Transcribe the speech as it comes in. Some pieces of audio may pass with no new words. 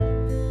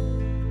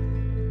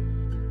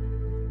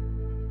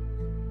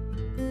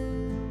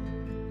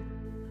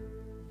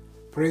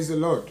Praise the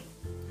Lord.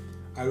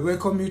 I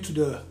welcome you to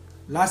the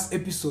last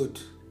episode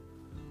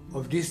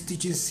of this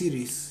teaching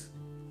series.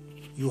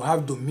 You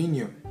have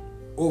dominion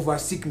over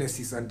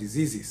sicknesses and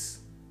diseases.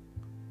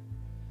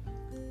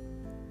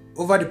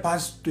 Over the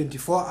past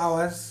 24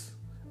 hours,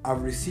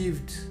 I've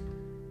received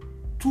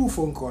 2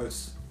 phone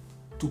calls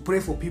to pray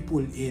for people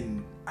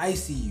in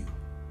ICU.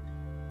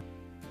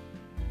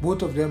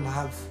 Both of them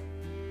have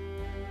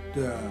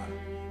the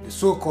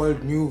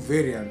so-called new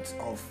variant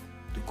of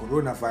the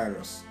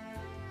coronavirus.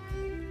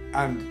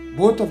 And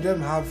both of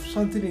them have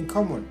something in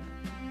common.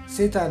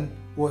 Satan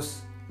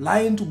was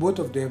lying to both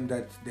of them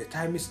that their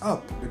time is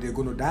up, that they're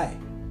going to die.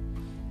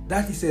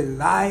 That is a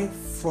lie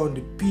from the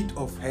pit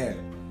of hell.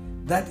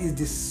 That is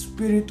the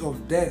spirit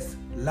of death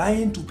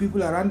lying to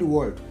people around the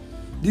world.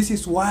 This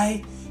is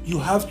why you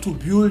have to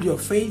build your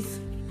faith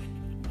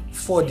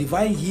for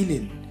divine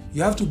healing.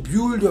 You have to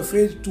build your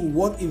faith to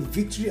walk in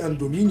victory and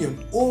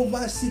dominion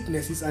over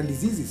sicknesses and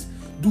diseases.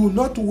 Do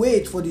not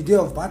wait for the day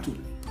of battle.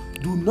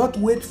 Do not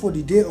wait for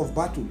the day of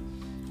battle.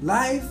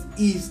 Life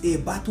is a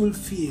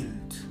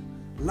battlefield.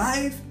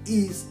 Life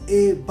is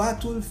a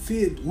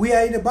battlefield. We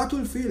are in a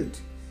battlefield.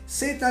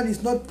 Satan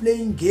is not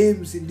playing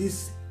games in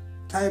this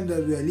time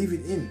that we are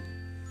living in.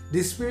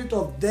 The spirit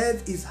of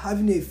death is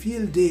having a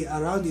field day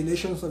around the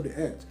nations of the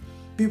earth.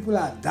 People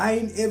are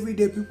dying every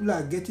day. People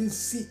are getting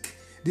sick.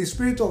 The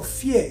spirit of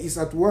fear is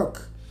at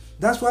work.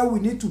 That's why we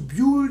need to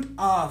build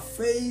our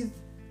faith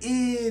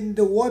in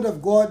the Word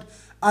of God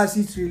as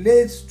it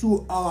relates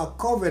to our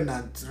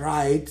covenant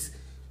rights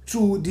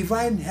to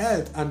divine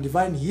health and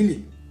divine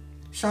healing.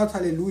 Shout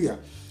hallelujah.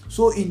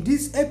 So in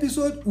this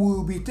episode, we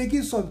will be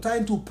taking some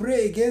time to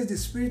pray against the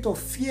spirit of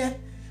fear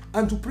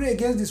and to pray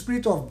against the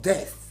spirit of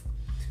death.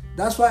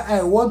 That's why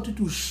I want you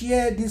to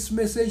share this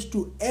message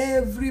to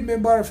every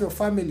member of your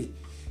family.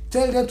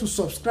 Tell them to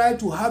subscribe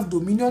to Have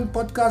Dominion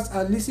podcast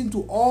and listen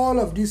to all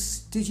of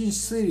this teaching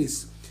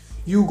series.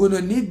 You're going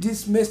to need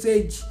this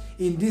message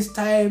in this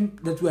time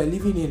that we are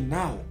living in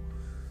now.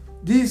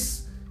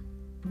 This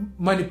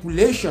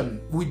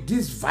manipulation with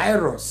this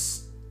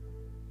virus,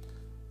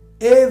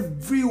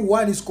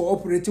 everyone is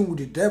cooperating with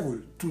the devil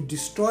to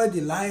destroy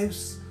the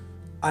lives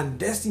and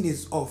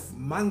destinies of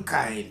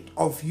mankind,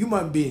 of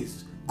human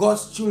beings,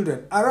 God's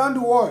children around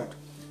the world.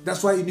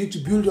 That's why you need to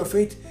build your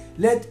faith.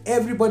 Let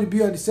everybody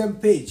be on the same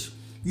page.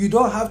 You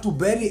don't have to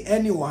bury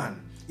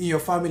anyone in your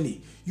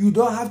family. You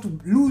don't have to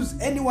lose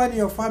anyone in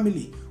your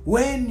family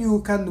when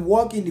you can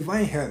walk in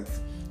divine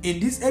health. In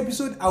this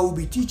episode, I will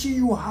be teaching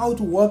you how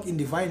to walk in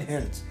divine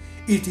health.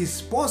 It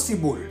is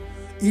possible.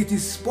 It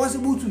is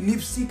possible to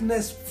live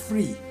sickness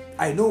free.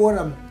 I know what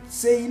I'm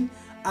saying.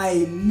 I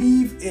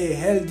live a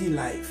healthy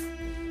life.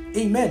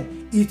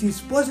 Amen. It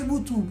is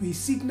possible to be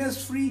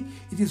sickness free.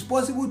 It is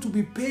possible to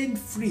be pain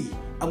free.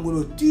 I'm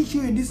going to teach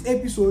you in this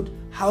episode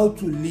how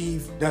to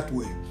live that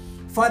way.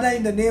 Father,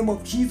 in the name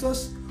of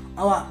Jesus,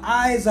 our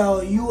eyes are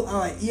on you,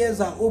 our ears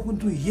are open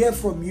to hear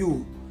from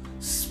you.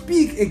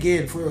 Speak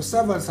again, for your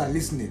servants are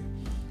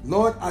listening.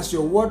 Lord, as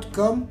your word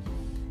come,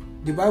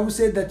 the Bible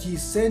said that he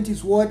sent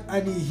his word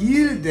and he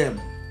healed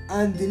them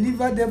and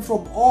delivered them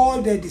from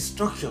all their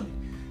destruction.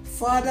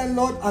 Father,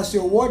 Lord, as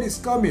your word is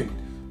coming,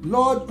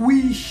 Lord,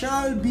 we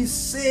shall be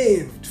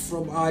saved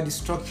from our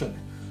destruction.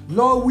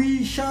 Lord,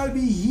 we shall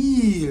be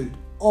healed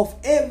of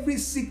every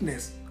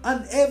sickness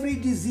and every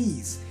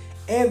disease.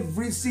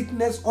 Every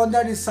sickness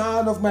under the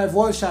sound of my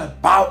voice shall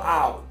bow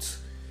out.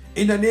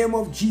 In the name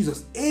of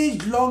Jesus,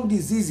 age-long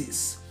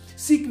diseases,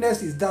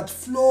 sicknesses that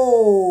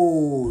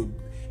flowed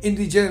in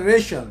the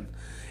generation.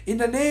 In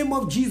the name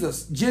of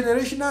Jesus,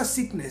 generational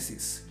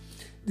sicknesses,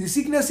 the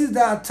sicknesses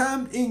that are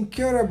termed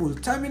incurable,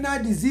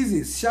 terminal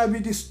diseases shall be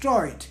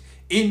destroyed.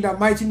 In the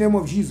mighty name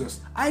of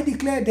Jesus, I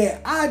declare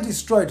they are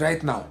destroyed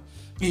right now.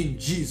 In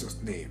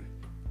Jesus' name.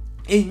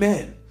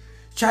 Amen.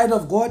 Child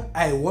of God,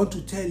 I want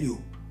to tell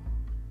you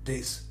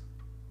this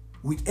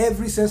with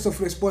every sense of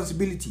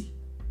responsibility.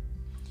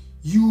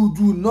 You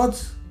do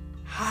not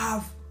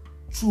have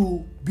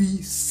to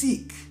be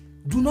sick.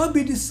 Do not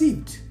be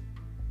deceived.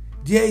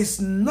 There is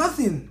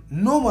nothing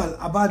normal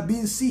about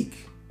being sick.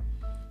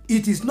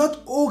 It is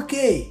not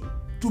okay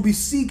to be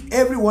sick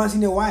every once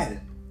in a while.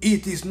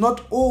 It is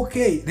not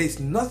okay. There is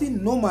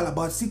nothing normal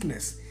about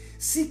sickness.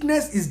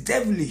 Sickness is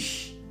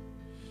devilish.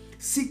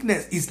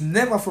 Sickness is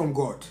never from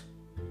God.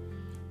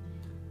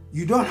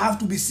 You don't have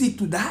to be sick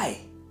to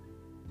die.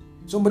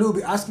 Somebody will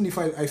be asking, if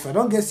I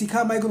don't get sick,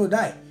 how am I going to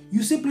die?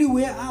 You simply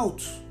wear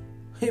out.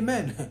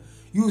 Amen.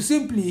 You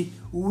simply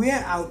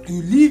wear out.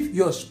 You leave,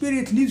 your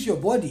spirit leaves your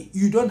body.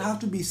 You don't have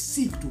to be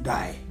sick to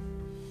die.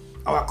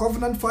 Our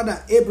covenant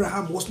father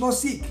Abraham was not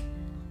sick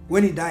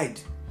when he died.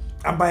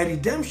 And by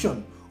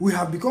redemption, we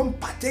have become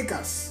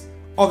partakers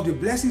of the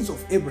blessings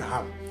of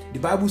Abraham. The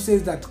Bible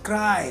says that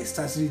Christ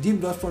has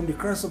redeemed us from the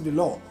curse of the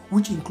law,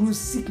 which includes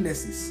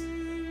sicknesses,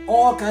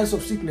 all kinds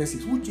of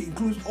sicknesses, which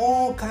includes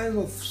all kinds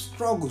of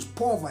struggles,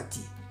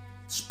 poverty,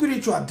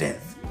 spiritual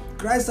death.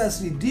 Christ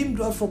has redeemed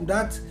us from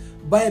that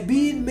by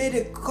being made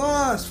a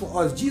curse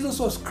for us. Jesus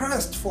was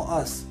cursed for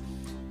us.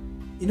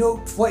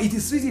 For it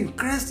is written,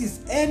 cursed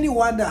is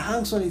anyone that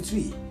hangs on a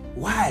tree.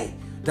 Why?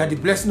 That the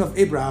blessing of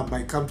Abraham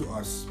might come to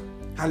us.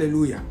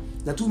 Hallelujah.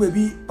 That we may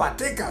be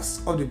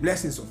partakers of the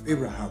blessings of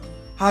Abraham.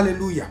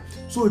 Hallelujah.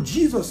 So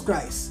Jesus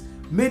Christ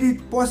made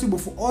it possible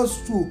for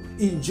us to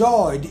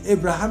enjoy the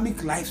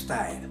Abrahamic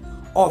lifestyle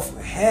of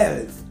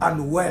health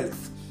and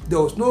wealth. There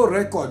was no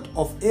record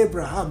of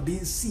Abraham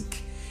being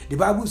sick. The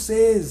Bible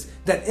says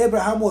that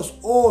Abraham was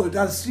old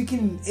and stricken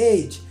in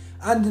age,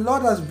 and the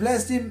Lord has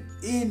blessed him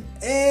in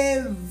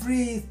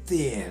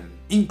everything,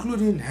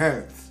 including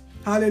health.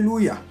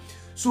 Hallelujah.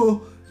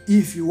 So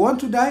if you want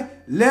to die,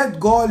 let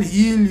God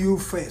heal you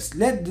first.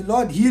 Let the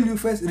Lord heal you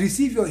first.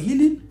 Receive your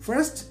healing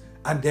first,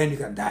 and then you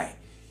can die.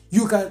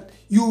 You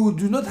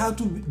do not have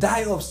to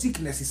die of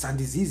sicknesses and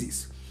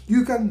diseases.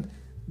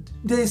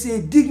 There is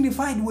a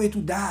dignified way to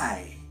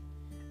die.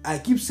 I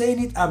keep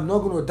saying it. I'm not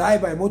going to die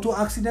by motor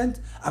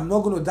accident. I'm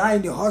not going to die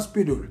in the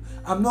hospital.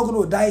 I'm not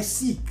going to die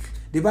sick.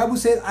 The Bible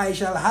says, I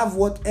shall have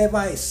whatever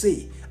I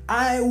say.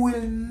 I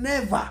will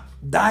never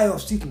die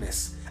of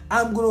sickness.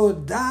 I'm going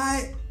to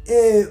die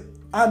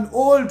an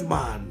old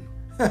man.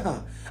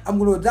 I'm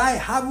going to die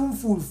having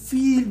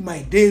fulfilled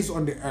my days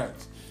on the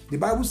earth. The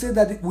Bible says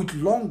that with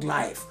long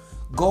life,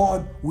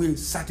 God will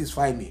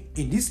satisfy me.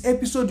 In this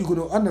episode, you're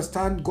going to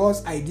understand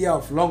God's idea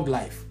of long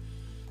life.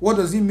 What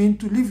does it mean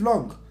to live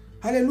long?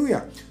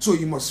 Hallelujah. So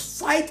you must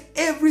fight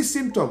every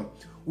symptom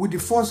with the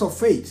force of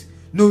faith,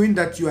 knowing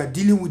that you are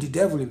dealing with the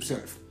devil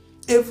himself.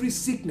 Every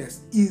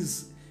sickness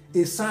is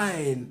a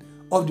sign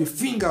of the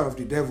finger of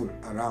the devil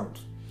around.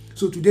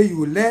 So today you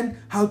will learn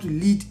how to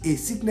lead a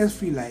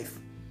sickness-free life.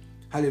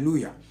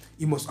 Hallelujah.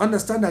 You must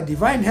understand that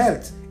divine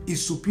health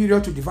is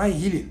superior to divine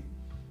healing.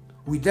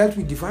 We dealt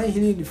with divine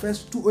healing in the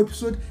first 2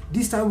 episodes.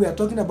 This time we are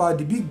talking about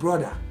the big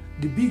brother.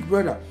 The big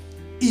brother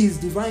is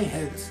divine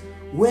health,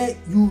 where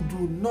you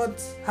do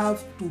not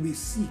have to be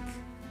sick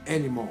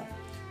anymore.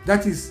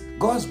 That is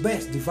God's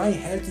best. Divine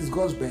health is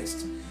God's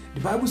best. The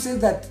Bible says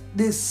that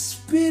the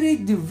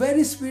Spirit, the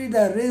very Spirit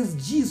that raised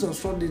Jesus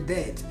from the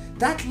dead,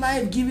 that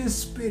life-giving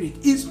Spirit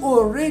is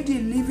already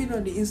living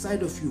on the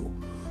inside of you.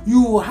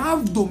 You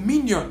have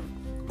dominion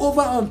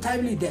over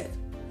untimely death.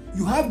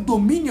 You have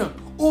dominion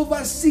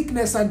over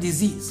sickness and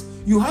disease.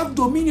 You have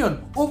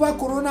dominion over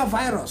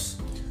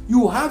coronavirus.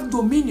 You have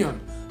dominion.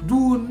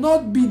 Do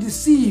not be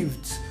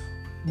deceived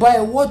by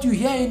what you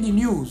hear in the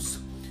news.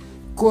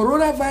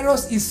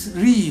 Coronavirus is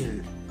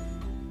real.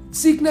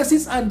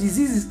 Sicknesses and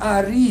diseases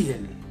are real.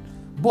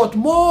 But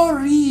more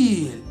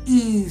real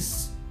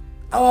is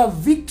our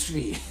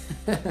victory.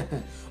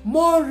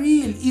 More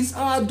real is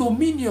our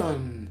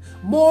dominion.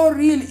 More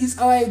real is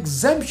our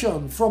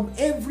exemption from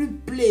every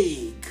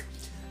plague.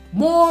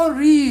 More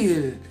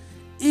real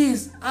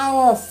is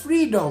our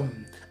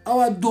freedom,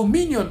 our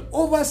dominion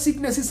over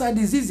sicknesses and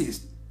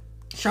diseases.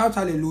 Shout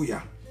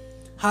hallelujah.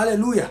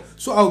 Hallelujah.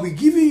 So I'll be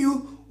giving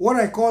you what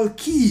I call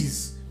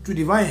keys to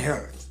divine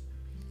health.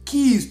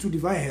 Keys to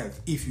divine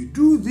health. If you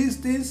do these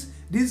things,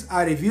 these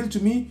are revealed to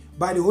me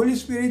by the Holy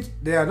Spirit.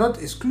 They are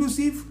not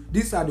exclusive.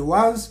 These are the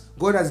ones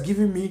God has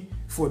given me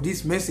for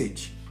this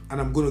message. And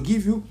I'm going to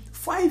give you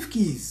 5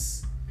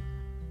 keys.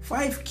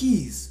 5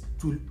 keys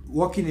to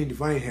walking in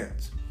divine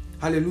health.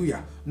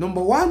 Hallelujah.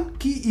 Number 1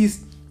 key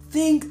is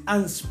think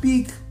and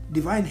speak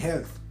divine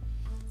health.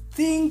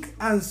 Think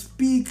and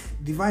speak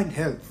divine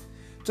health.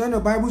 Turn your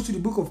Bibles to the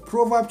book of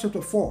Proverbs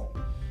chapter 4,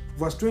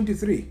 verse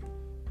 23.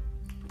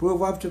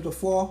 Proverbs chapter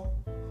 4,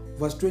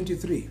 verse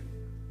 23.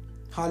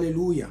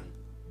 Hallelujah.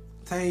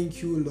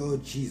 Thank you,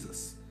 Lord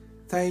Jesus.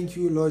 Thank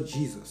you, Lord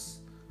Jesus.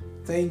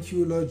 Thank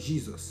you, Lord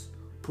Jesus.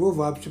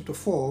 Proverbs chapter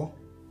 4.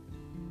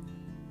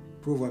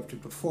 Proverbs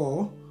chapter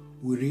 4.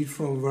 We read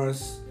from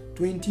verse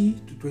 20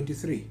 to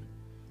 23.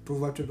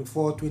 Proverbs chapter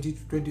 4, 20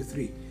 to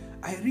 23.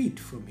 I read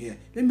from here.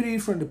 Let me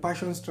read from the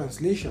Passion's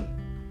translation.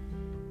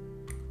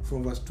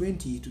 From verse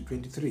 20 to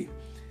 23.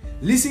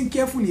 Listen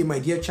carefully, my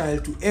dear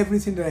child, to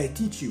everything that I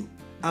teach you,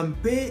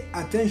 and pay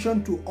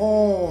attention to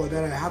all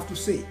that I have to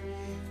say.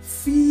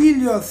 Fill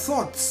your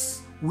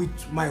thoughts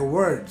with my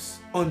words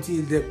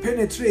until they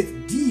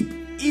penetrate deep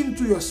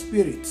into your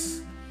spirit.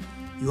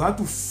 You have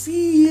to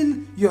fill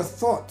your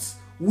thoughts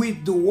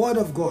with the word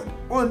of God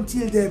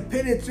until they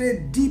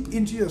penetrate deep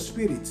into your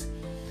spirit.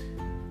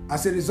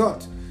 As a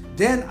result,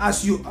 then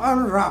as you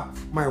unwrap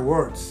my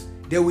words,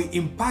 they will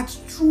impart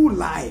true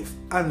life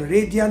and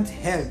radiant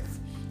health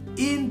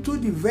into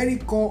the very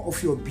core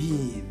of your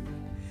being.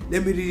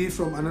 Let me read it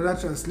from another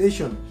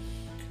translation.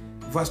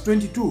 Verse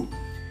 22.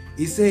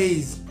 It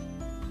says,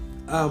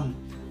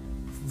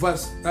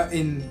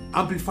 in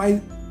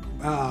Amplified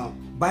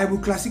Bible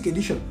Classic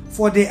Edition,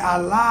 for they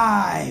are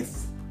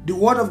life. The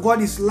word of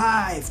God is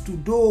life to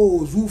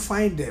those who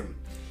find them,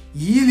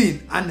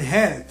 healing and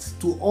health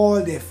to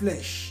all their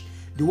flesh.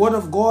 The word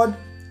of God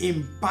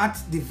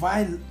imparts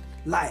divine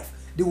life.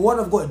 The word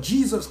of God,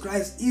 Jesus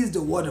Christ is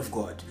the word of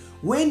God.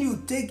 When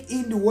you take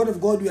in the word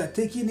of God, you are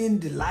taking in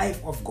the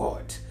life of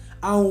God.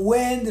 And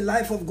when the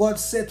life of God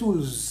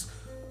settles,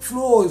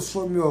 flows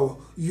from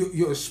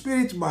your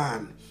spirit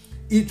man,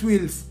 it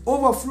will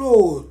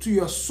overflow to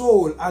your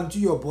soul and to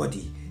your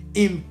body,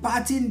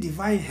 imparting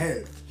divine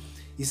health.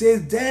 He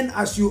says, then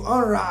as you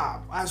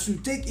unwrap, as you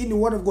take in the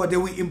word of God, they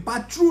will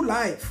impart true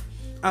life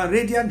and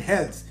radiant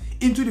health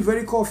into the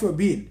very core of your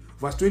being.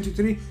 Verse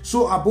 23,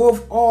 so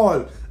above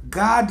all,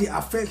 guard the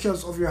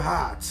affections of your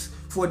hearts,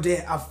 for they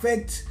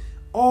affect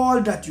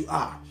all that you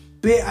are.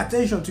 Pay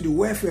attention to the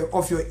welfare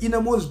of your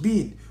innermost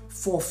being,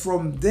 for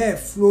from there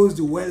flows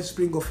the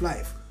wellspring of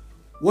life.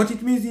 What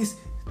it means is,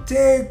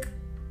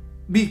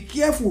 be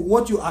careful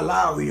what you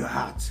allow in your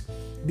heart.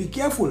 Be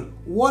careful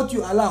what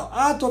you allow.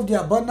 Out of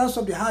the abundance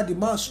of the heart, the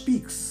mouth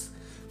speaks.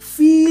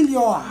 Fill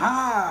your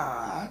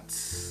heart.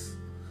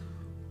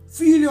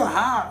 Fill your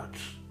heart.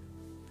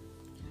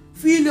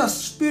 Fill your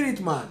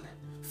spirit, man.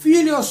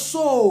 Fill your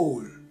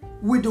soul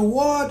with the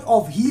word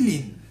of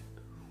healing,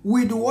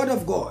 with the word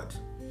of God.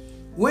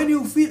 When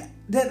you feel,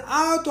 then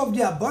out of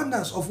the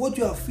abundance of what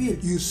you have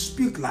filled, you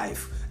speak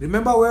life.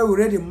 Remember where we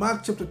read in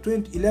Mark chapter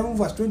 11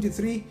 verse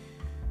 23?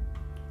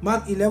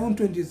 Mark 11,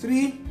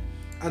 23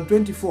 and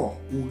 24.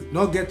 We will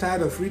not get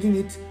tired of reading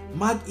it.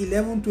 Mark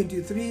 11,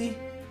 23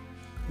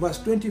 verse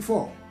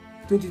 24.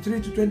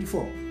 23 to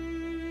 24.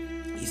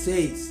 He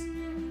says,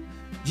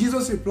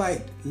 Jesus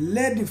replied,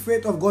 let the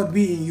faith of God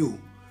be in you.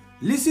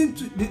 Listen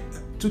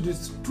to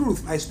the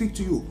truth I speak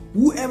to you.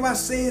 Whoever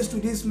says to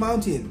this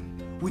mountain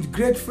with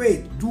great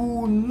faith,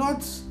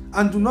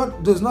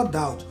 does not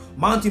doubt,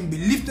 mountain, be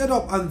lifted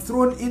up and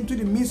thrown into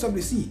the midst of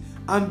the sea,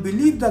 and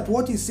believe that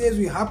what he says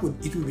will happen,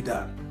 it will be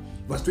done.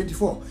 Verse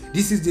 24,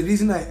 this is the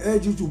reason I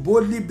urge you to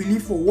boldly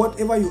believe for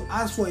whatever you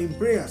ask for in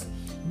prayers.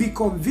 Be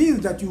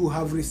convinced that you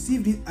have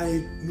received it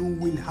and you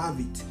will have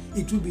it.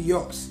 It will be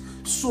yours.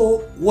 So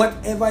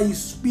whatever you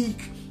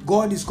speak,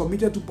 God is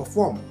committed to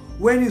perform.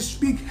 When you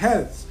speak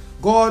health,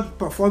 God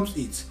performs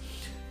it.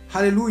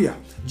 Hallelujah.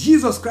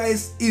 Jesus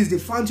Christ is the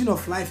fountain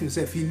of life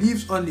himself. He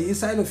lives on the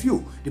inside of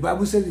you. The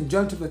Bible says in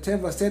John chapter 10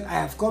 verse 10, I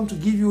have come to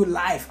give you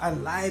life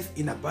and life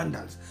in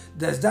abundance.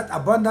 There's that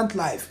abundant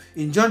life.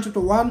 In John chapter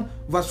 1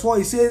 verse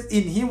 4, it says,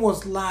 in him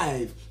was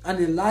life, and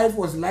the life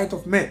was the light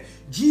of men.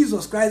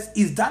 Jesus Christ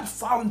is that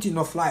fountain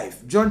of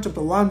life. John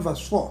chapter 1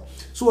 verse 4.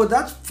 So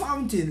that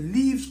fountain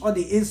lives on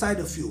the inside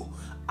of you.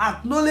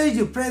 Acknowledge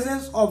the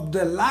presence of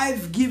the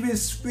life-giving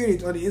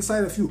spirit on the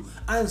inside of you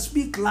and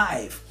speak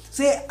life.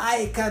 Say,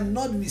 I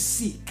cannot be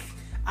sick.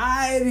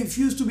 I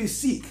refuse to be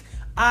sick.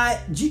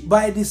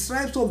 By the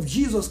stripes of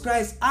Jesus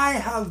Christ, I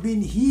have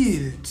been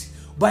healed.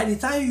 By the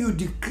time you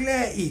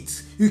declare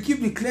it, you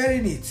keep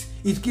declaring it.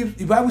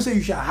 The Bible says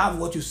you shall have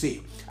what you say.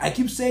 I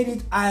keep saying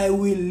it. I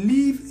will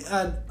live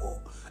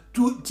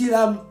till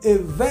I'm a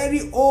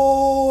very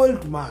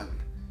old man.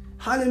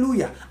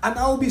 Hallelujah. And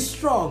I will be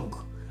strong.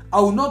 I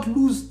will not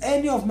lose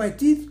any of my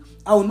teeth.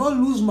 I will not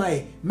lose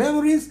my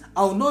memories.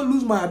 I will not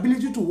lose my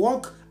ability to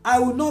walk. I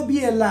will not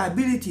be a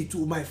liability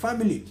to my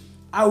family.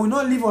 I will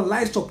not live on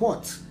life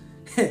support.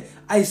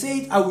 I say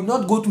it, I will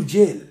not go to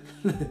jail.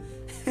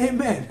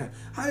 Amen.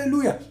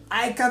 Hallelujah.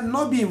 I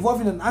cannot be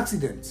involved in an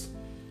accident.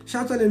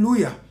 Shout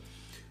hallelujah.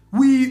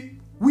 We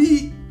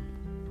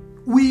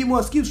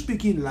must keep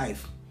speaking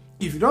life.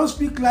 If you don't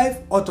speak life,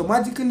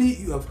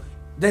 automatically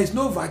there is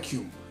no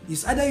vacuum.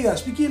 It's either you are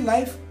speaking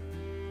life,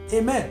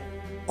 amen,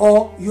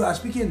 or you are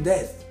speaking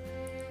death.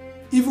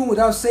 Even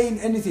without saying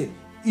anything.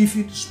 If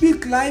you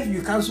speak life,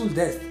 you cancel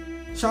death.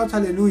 Shout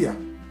hallelujah.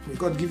 May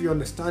God give you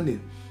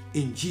understanding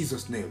in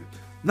Jesus' name.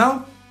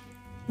 Now,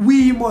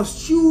 we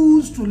must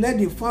choose to let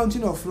the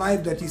fountain of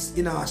life that is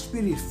in our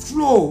spirit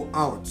flow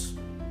out.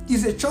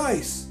 It's a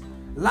choice.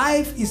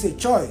 Life is a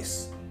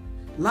choice.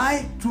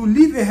 To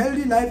live a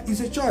healthy life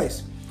is a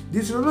choice.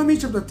 Deuteronomy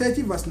chapter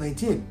 30 verse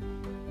 19.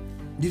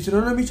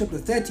 Deuteronomy chapter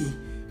 30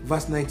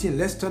 verse 19.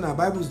 Let's turn our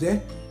Bibles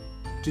there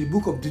to the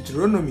book of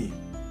Deuteronomy.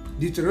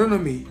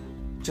 Deuteronomy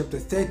chapter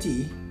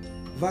 30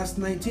 verse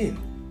 19.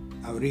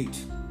 I'll read.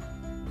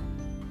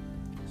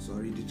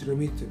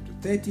 Deuteronomy chapter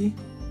 30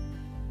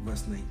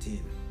 verse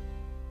 19.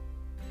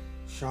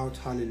 Shout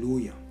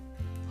hallelujah.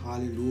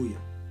 Hallelujah.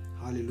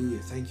 Hallelujah.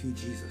 Thank you,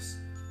 Jesus.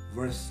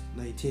 Verse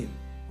 19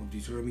 of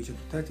Deuteronomy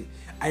chapter 30.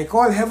 I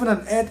call heaven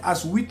and earth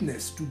as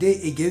witness today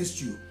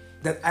against you,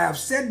 that I have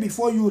set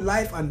before you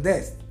life and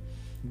death,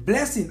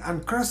 blessing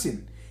and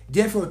cursing.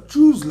 Therefore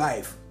choose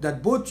life,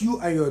 that both you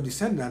and your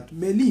descendant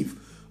may live.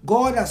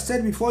 God has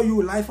set before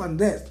you life and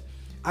death,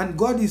 and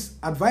God is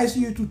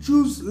advising you to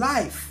choose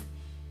life.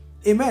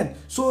 Amen.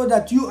 So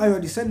that you and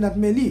your descendant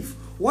may live.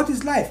 What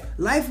is life?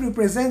 Life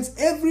represents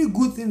every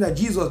good thing that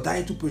Jesus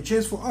died to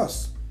purchase for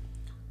us.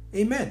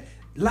 Amen.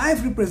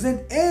 Life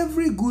represents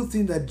every good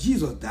thing that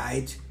Jesus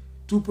died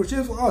to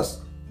purchase for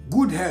us.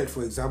 Good health,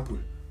 for example.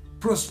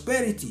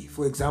 Prosperity,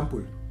 for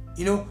example.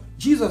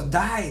 Jesus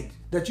died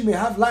that you may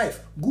have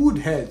life, good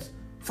health,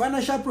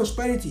 financial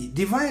prosperity,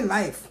 divine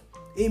life.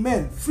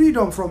 Amen.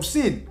 Freedom from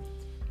sin.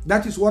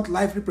 That is what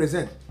life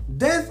represents.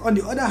 Death, on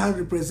the other hand,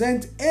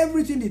 represents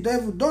everything the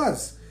devil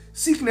does.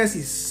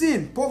 Sicknesses,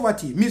 sin,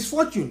 poverty,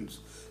 misfortunes.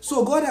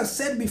 So God has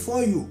set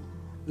before you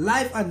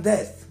life and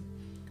death,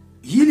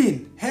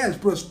 healing,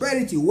 health,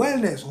 prosperity,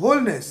 wellness,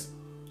 wholeness,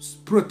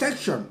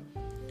 protection.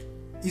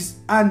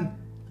 and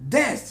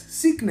death,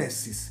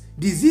 sicknesses,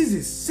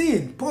 diseases,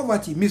 sin,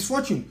 poverty,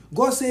 misfortune.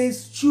 God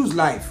says choose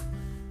life.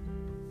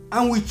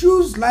 And we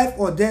choose life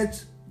or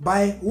death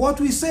by what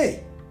we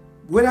say,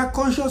 whether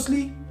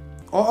consciously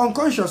or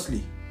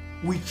unconsciously.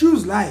 We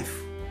choose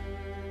life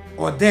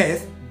or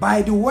death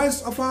by the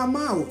words of our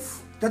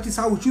mouth. That is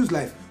how we choose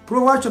life.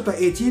 Proverbs chapter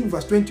 18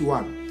 verse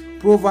 21.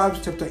 Proverbs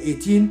chapter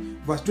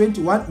 18 verse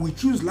 21. We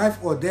choose life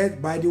or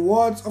death by the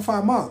words of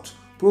our mouth.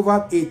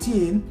 Proverbs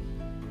 18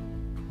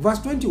 verse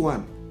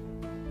 21.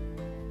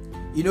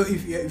 You know,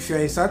 if you're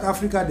in South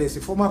Africa, there's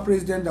a former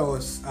president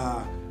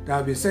that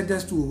has been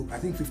sentenced to, I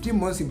think, 15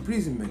 months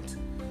imprisonment.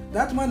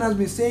 That man has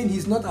been saying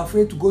he's not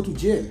afraid to go to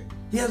jail.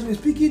 He has been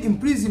speaking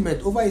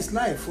imprisonment over his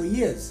life for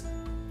years.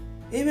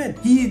 Amen.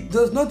 He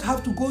does not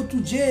have to go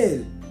to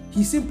jail.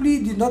 He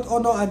simply did not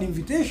honor an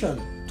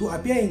invitation to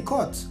appear in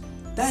court.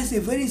 That is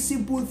a very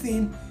simple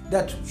thing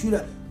that should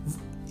have,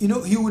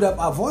 he would have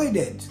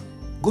avoided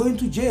going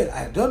to jail.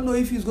 I don't know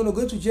if he's going to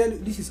go to jail.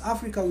 This is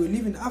Africa. We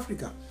live in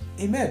Africa.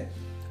 Amen.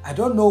 I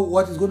don't know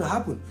what is going to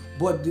happen.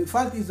 But the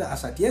fact is that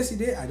as at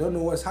yesterday, I don't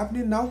know what's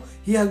happening now.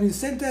 He has been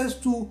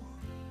sentenced to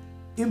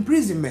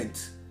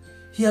imprisonment.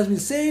 He has been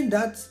saying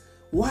that,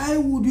 why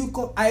would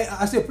you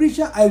as a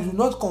preacher, I do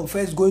not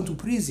confess going to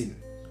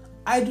prison.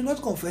 I do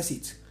not confess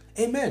it.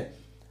 Amen.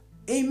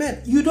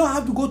 Amen. You don't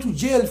have to go to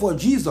jail for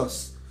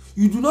Jesus.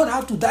 You do not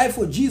have to die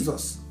for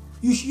Jesus.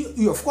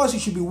 Of course, you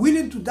should be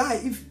willing to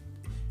die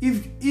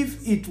if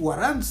it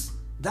warrants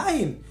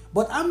dying.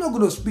 But I'm not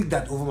going to speak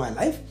that over my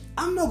life.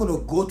 I'm not going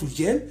to go to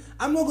jail.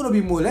 I'm not going to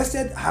be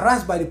molested,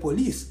 harassed by the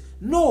police.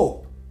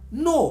 No.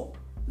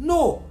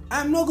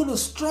 I'm not going to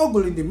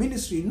struggle in the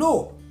ministry.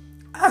 No.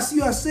 As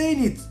you are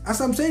saying it, as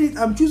I'm saying it,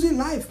 I'm choosing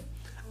life.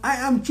 I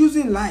am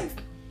choosing life.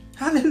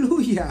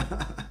 Hallelujah.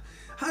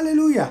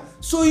 Hallelujah.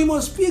 So you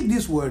must speak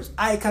these words.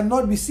 I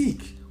cannot be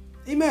sick.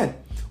 Amen.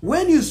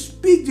 When you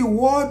speak the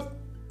word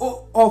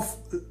of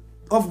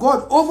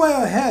God over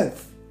your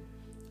health,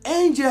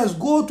 angels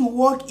go to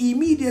work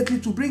immediately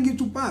to bring it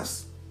to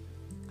pass.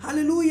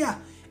 Hallelujah.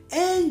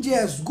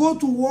 Angels go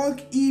to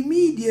work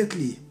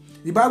immediately.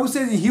 The Bible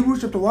says in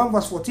Hebrews chapter 1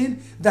 verse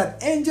 14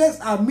 that angels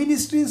are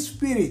ministering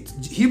spirits.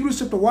 Hebrews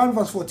chapter 1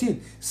 verse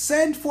 14.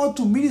 Sent forth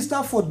to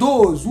minister for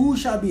those who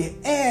shall be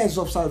heirs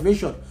of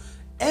salvation.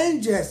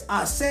 Angels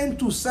are sent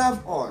to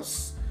serve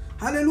us.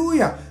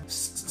 Hallelujah.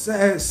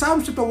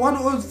 Psalms chapter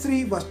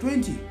 103 verse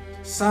 20.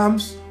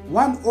 Psalms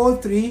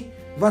 103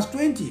 verse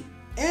 20.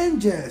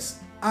 Angels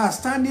are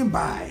standing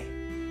by.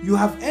 You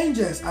have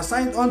angels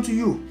assigned unto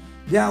you.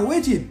 They are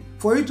waiting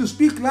for you to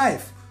speak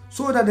life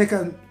so that they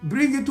can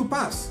bring it to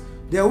pass.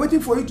 They are waiting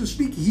for you to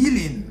speak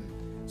healing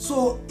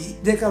so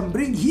they can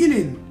bring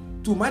healing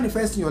to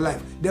manifest in your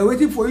life. They are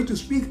waiting for you to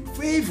speak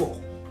favor,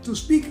 to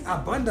speak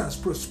abundance,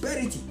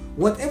 prosperity.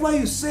 Whatever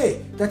you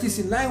say that is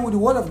in line with the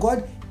word of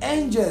God,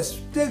 angels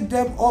take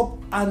them up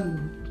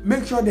and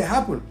make sure they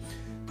happen.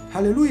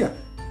 Hallelujah.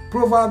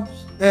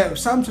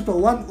 Psalm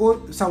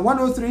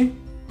 103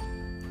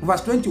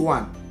 verse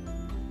 21.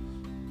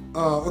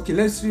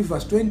 Let's read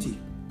verse 20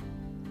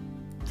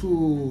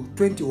 to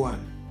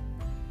 21.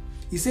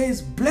 He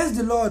says, bless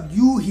the Lord,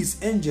 you his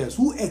angels,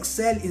 who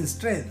excel in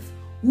strength,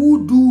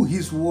 who do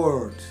his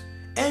word.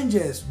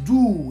 Angels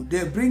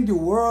they bring the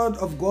word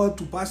of God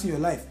to pass in your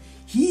life,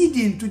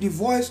 heeding to the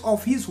voice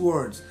of his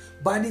words.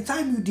 By the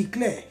time you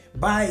declare,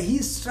 by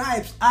his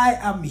stripes I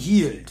am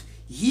healed,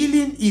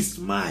 healing is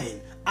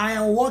mine, I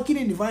am walking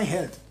in divine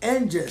health,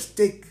 angels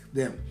take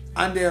them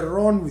and they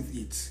run with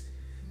it,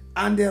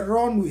 and they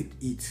run with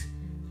it,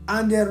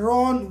 and they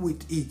run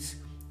with it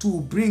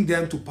to bring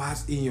them to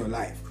pass in your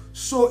life.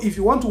 So if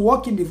you want to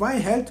walk in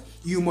divine health,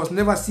 you must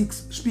never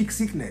speak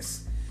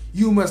sickness.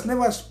 You must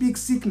never speak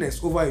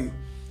sickness over you.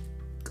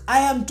 I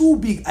am too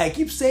big. I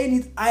keep saying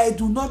it. I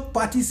do not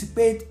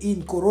participate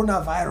in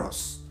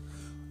coronavirus.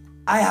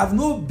 I have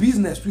no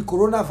business with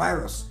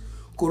coronavirus.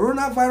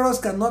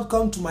 Coronavirus cannot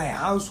come to my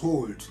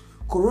household.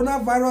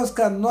 Coronavirus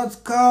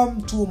cannot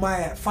come to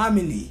my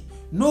family.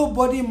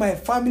 Nobody in my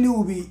family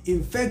will be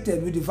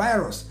infected with the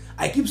virus.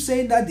 I keep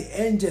saying that the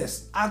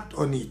angels act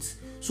on it.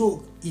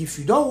 So if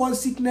you don't want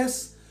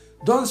sickness,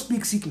 don't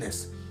speak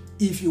sickness.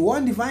 If you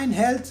want divine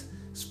health,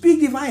 speak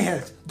divine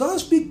health. Don't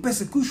speak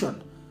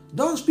persecution.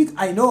 Don't speak,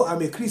 I know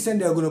I'm a Christian,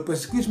 they're going to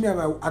persecute me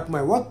at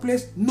my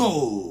workplace.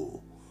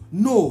 No,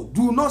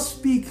 do not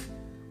speak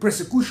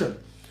persecution.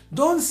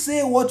 Don't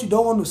say what you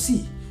don't want to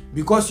see,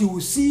 because you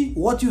will see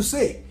what you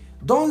say.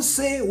 Don't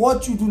say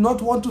what you do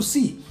not want to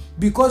see,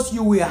 because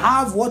you will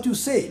have what you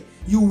say.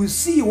 You will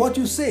see what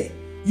you say.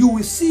 You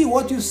will see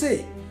what you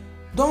say.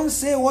 Don't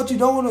say what you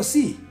don't want to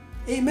see.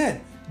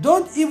 Amen.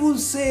 Don't even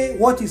say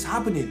what is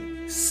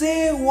happening.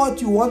 Say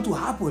what you want to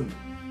happen.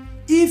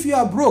 If you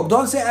are broke,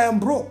 don't say I am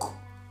broke.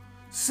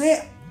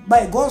 Say,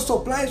 by God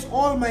supplies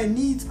all my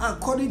needs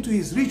according to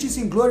his riches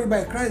in glory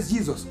by Christ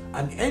Jesus.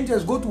 And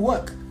angels go to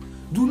work.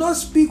 Do not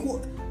speak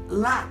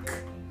lack.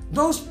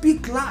 Don't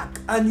speak lack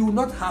and you will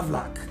not have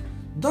lack.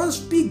 Don't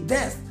speak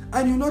death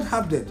and you will not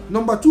have death.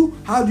 Number 2,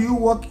 how do you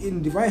walk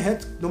in divine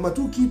health? Number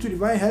 2 key to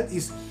divine health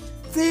is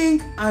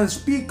Think and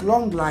speak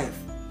long life.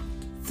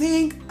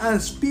 Think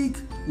and speak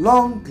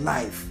long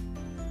life.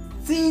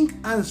 Think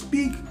and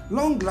speak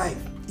long life.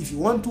 If you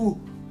want to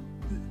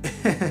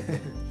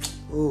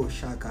oh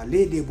shaka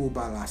lede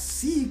bobala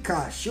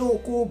sika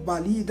shoko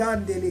balida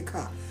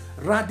deleka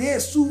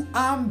radesu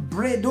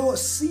ambredo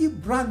si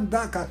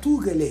branda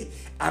katugele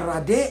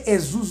arade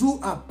ezuzu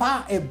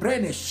apa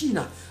ebrene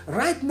shina.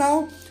 Right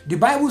now the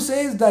Bible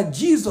says that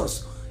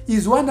Jesus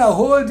is one that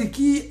holds the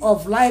key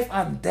of life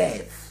and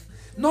death,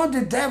 not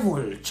the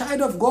devil.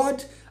 Child of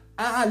God,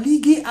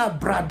 aligi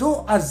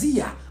abrado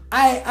azia,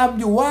 I am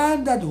the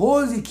one that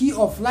holds the key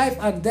of life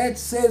and death,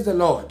 says the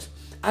Lord,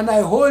 and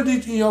I hold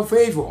it in your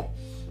favor.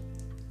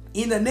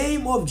 In the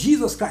name of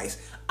Jesus Christ,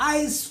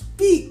 I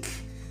speak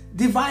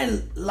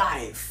divine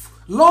life,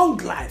 long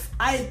life.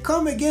 I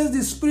come against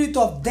the spirit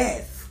of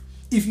death.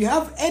 If you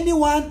have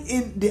anyone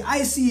in the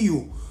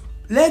ICU,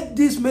 let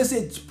this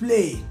message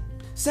play.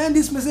 Send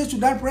this message to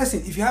that person.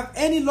 If you have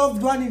any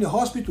loved one in the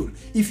hospital,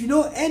 if you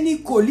know any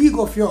colleague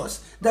of yours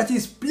that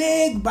is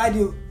plagued by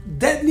the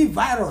deadly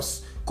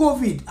virus,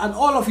 COVID, and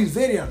all of its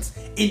variants,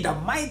 in the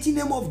mighty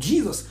name of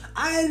Jesus,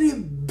 I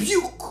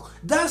rebuke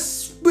that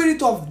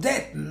spirit of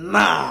death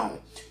now.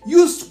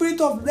 You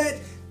spirit of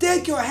death,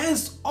 take your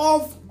hands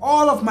off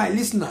all of my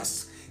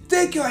listeners.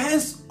 Take your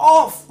hands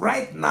off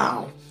right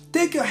now.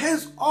 Take your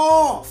hands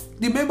off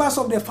the members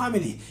of the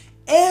family.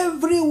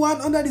 Everyone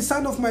under the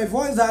sound of my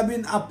voice that have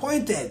been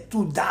appointed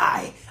to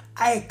die,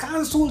 I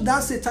cancel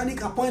that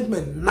satanic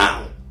appointment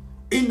now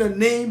in the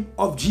name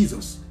of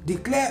Jesus.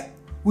 Declare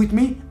with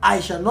me, I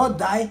shall not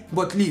die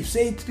but live.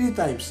 Say it 3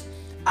 times.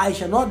 I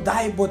shall not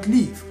die but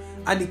live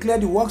and declare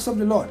the works of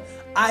the Lord.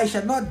 I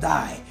shall not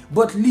die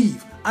but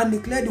live and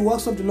declare the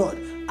works of the Lord.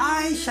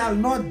 I shall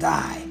not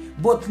die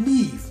but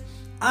live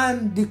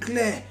and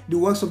declare the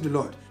works of the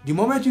Lord. The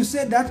moment you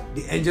said that,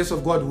 the angels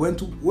of God went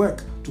to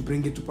work to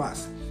bring it to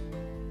pass.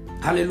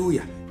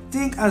 Hallelujah.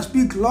 Think and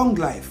speak long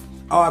life.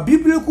 Our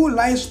biblical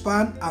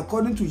lifespan,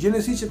 according to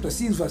Genesis chapter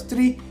 6 verse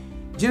 3,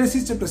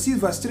 Genesis chapter 6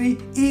 verse 3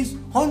 is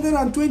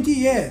 120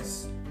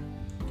 years.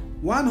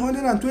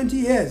 120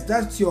 years.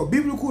 That's your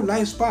biblical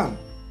lifespan.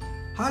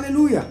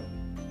 Hallelujah.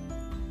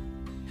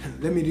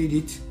 Let me read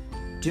it.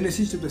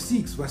 Genesis chapter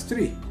 6 verse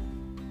 3.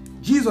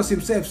 Jesus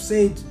himself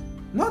said,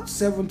 not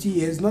 70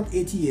 years, not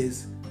 80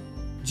 years.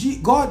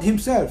 God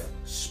himself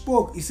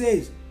spoke. He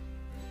says,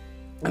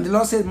 and the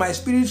Lord said, my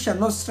spirit shall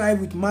not strive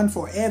with man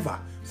forever,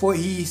 for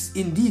he is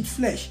indeed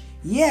flesh.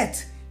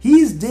 Yet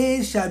his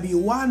days shall be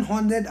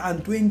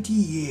 120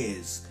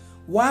 years.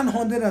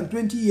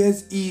 120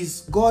 years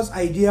is God's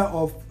idea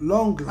of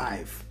long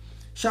life.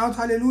 Shout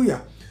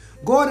hallelujah.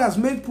 God has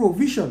made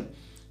provision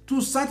to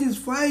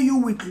satisfy you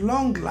with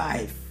long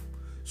life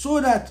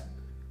so that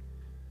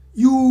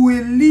you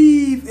will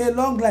live a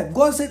long life.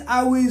 God said,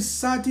 I will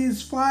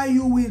satisfy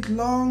you with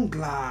long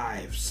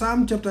life.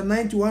 Psalm chapter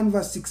 91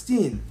 verse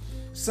 16.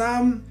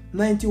 Psalm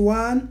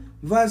 91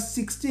 verse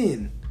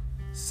 16.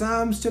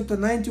 Psalms chapter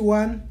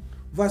 91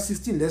 verse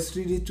 16. Let's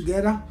read it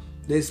together.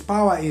 There is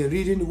power in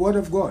reading the word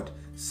of God.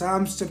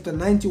 Psalms chapter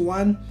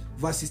 91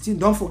 verse 16.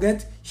 Don't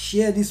forget,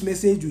 share this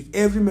message with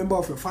every member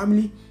of your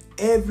family,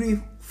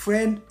 every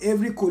friend,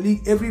 every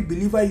colleague, every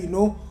believer you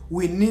know.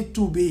 We need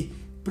to be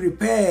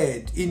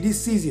prepared in this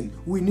season.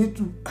 We need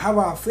to have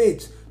our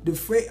faith,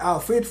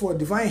 our faith for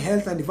divine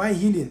health and divine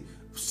healing,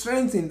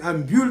 strengthened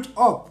and built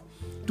up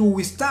to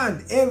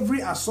withstand every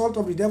assault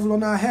of the devil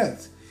on our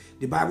health.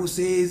 The Bible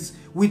says,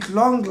 with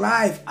long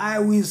life I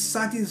will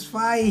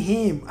satisfy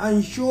him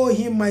and show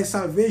him my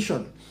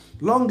salvation.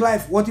 Long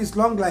life, what is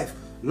long life?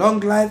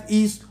 Long life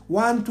is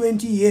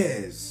 120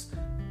 years.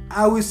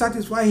 I will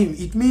satisfy him.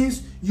 It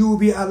means you will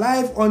be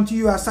alive until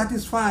you are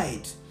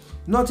satisfied.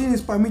 Nothing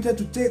is permitted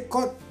to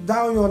cut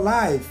down your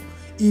life.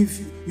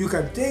 If you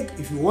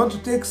want to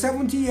take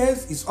 70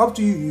 years, it's up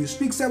to you. You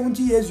speak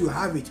 70 years, you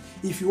have it.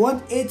 If you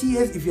want 80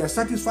 years, if you are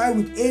satisfied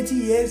with 80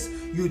 years,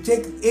 you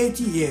take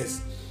 80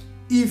 years.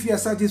 If you are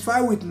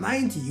satisfied with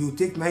 90, you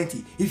take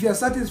 90. If you are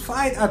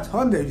satisfied at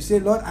 100, you say,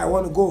 Lord, I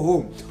want to go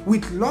home.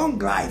 With long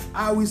life,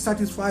 I will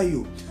satisfy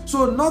you.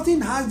 So nothing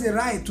has the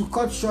right to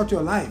cut short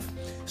your life.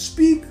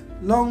 Speak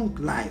long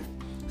life.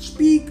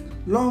 Speak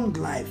long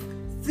life.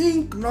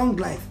 Think long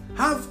life.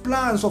 Have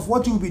plans of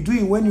what you will be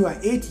doing when you are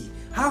 80.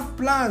 Have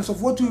plans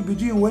of what you will be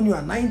doing when you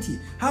are 90.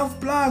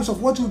 Have plans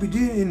of what you will be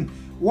doing in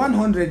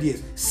 100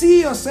 years.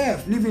 See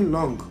yourself living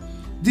long.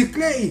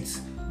 Declare it.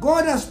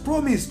 God has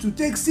promised to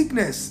take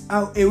sickness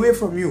away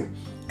from you.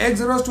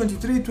 Exodus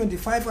 23,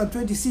 25 and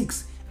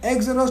 26.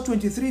 Exodus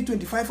 23,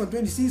 25 and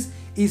 26.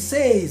 It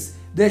says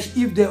that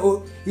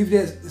if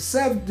they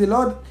serve the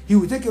Lord, he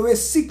will take away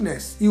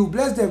sickness. He will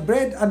bless the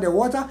bread and the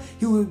water.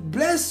 He will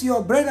bless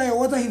your bread and your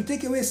water. He will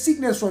take away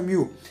sickness from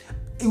you.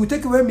 He will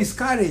take away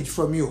miscarriage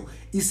from you.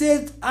 He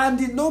said, and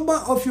the number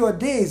of your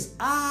days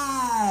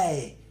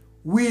I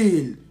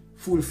will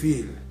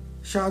fulfill.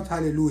 Shout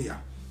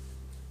hallelujah.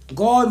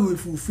 God will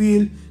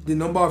fulfill the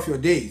number of your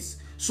days.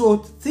 So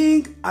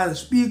think and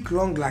speak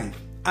long life,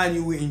 and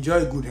you will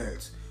enjoy good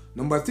health.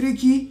 Number 3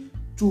 key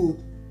to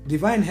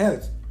divine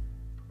health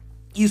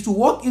is to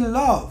walk in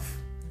love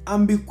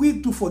and be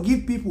quick to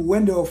forgive people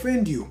when they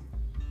offend you.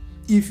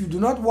 If you do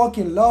not walk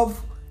in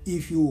love,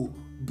 if you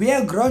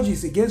bear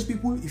grudges against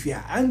people, if you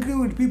are angry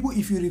with people,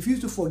 if you refuse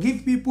to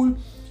forgive people,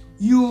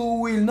 you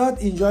will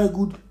not enjoy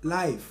good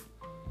life.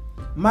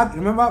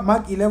 Remember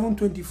Mark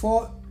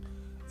 11:24,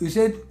 you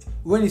said,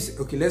 when it's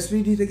okay, let's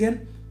read it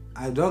again.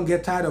 I don't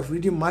get tired of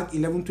reading Mark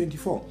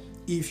 11:24.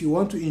 If you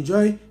want to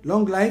enjoy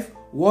long life,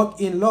 walk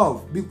in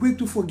love. Be quick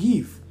to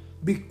forgive.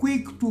 Be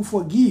quick to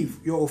forgive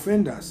your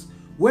offenders.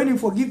 When you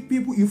forgive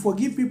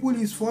people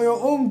is for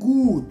your own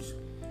good.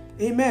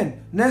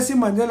 Amen. Nelson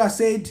Mandela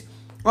said,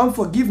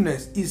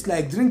 unforgiveness is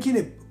like drinking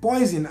a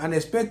poison and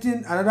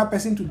expecting another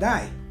person to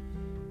die.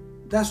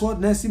 That's what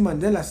Nelson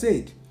Mandela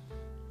said.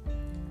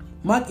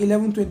 Mark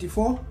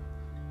 11:24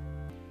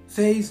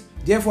 says,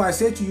 therefore I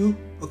say to you,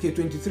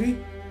 23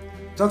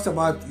 talks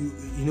about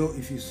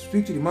if you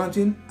speak to the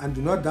mountain and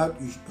do not doubt,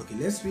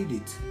 let's read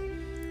it.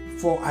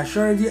 For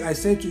assuredly I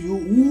say to you,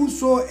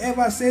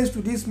 whosoever says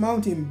to this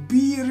mountain,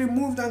 be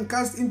removed and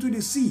cast into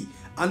the sea,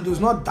 and does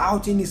not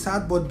doubt in his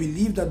heart, but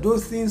believe that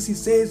those things he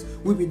says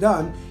will be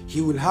done,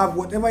 he will have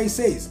whatever he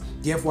says.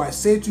 Therefore I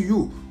say to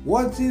you,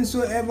 what things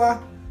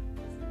soever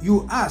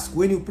you ask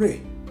when you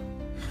pray,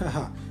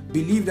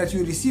 believe that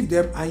you receive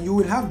them and you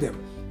will have them.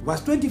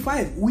 Verse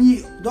 25,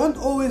 we don't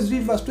always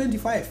read verse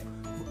 25.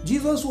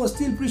 Jesus was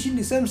still preaching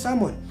the same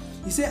sermon.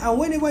 He said, and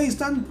whenever you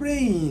stand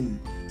praying,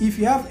 if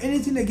you have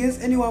anything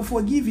against anyone,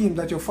 forgive him,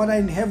 that your Father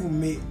in heaven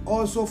may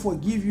also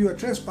forgive you your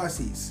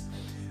trespasses.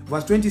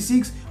 Verse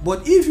 26,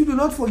 but if you do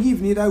not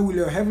forgive, neither will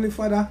your heavenly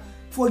Father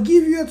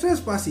forgive you your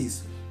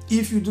trespasses.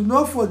 If you do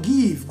not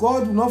forgive,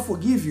 God will not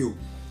forgive you.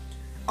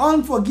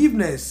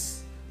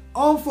 Unforgiveness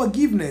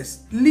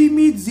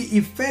limits the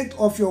effect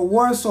of your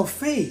words of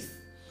faith.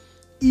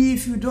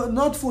 If you do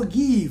not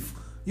forgive,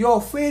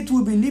 your faith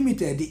will be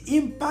limited. The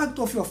impact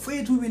of your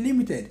faith will be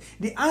limited.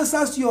 The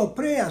answers to your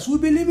prayers will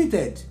be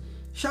limited.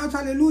 Shout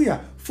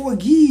hallelujah.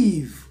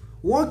 Forgive.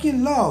 Walk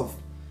in love.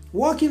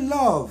 Walk in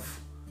love.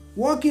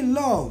 Walk in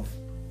love.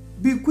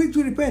 Be quick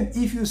to repent.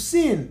 If you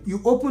sin, you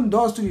open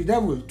doors to the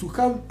devil to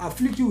come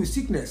afflict you with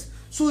sickness.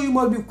 So you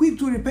must be quick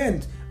to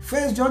repent.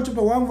 1 John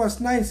chapter 1 verse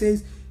 9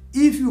 says,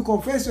 if you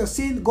confess your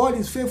sin, God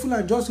is faithful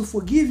and just to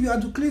forgive you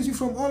and to cleanse you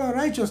from all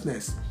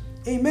unrighteousness.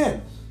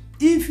 Amen.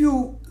 If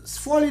you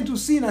fall into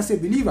sin as a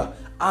believer,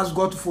 ask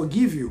God to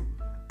forgive you.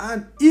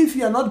 And if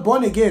you are not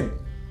born again,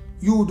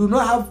 you do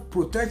not have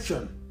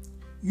protection.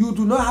 You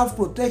do not have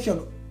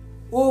protection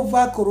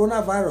over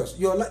coronavirus.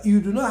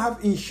 You do not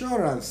have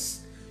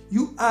insurance.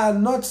 You are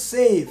not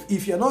safe.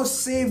 If you are not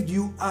saved,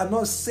 you are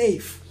not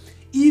safe.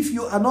 If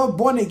you are not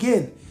born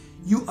again,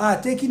 you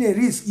are taking a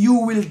risk. You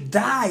will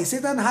die.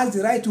 Satan has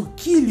the right to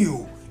kill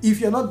you if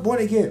you are not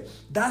born again.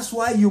 That's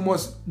why you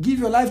must give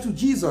your life to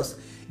Jesus.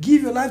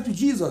 Give your life to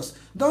Jesus.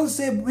 Don't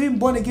say being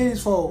born again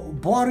is for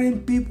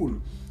boring people.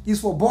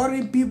 It's for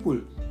boring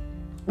people.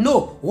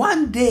 No,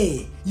 one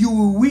day you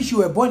will wish you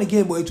were born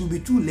again, but it will be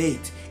too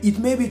late. It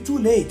may be too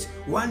late.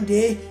 One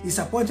day is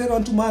appointed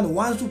unto man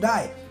once to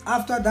die.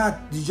 After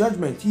that, the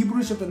judgment.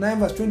 Hebrews chapter 9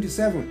 verse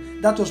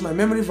 27. That was my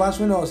memory verse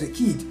when I was a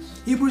kid.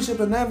 Hebrews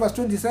chapter 9 verse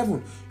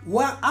 27.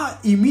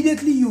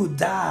 Immediately you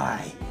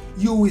die,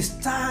 you will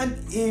stand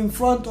in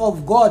front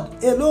of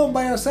God alone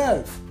by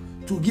yourself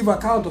to give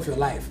account of your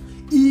life.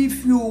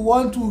 If you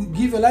want to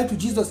give your life to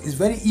Jesus, it's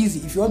very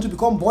easy. If you want to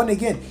become born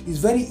again, it's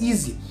very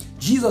easy.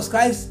 Jesus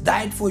Christ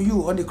died for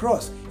you on the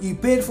cross. He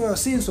paid for your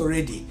sins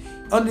already.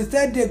 On the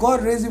third day,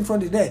 God raised him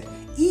from the dead.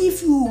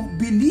 If you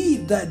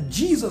believe that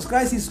Jesus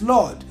Christ is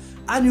Lord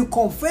and you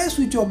confess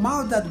with your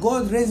mouth that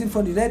God raised him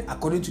from the dead,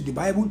 according to the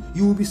Bible,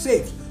 you will be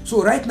saved.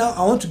 So right now,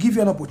 I want to give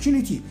you an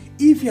opportunity.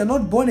 If you are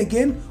not born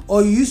again,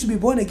 or you used to be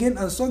born again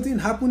and something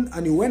happened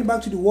and you went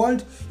back to the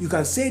world, you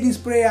can say this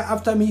prayer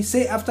after me.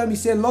 Say after me,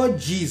 say, Lord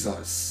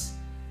Jesus,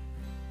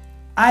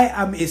 I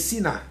am a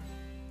sinner.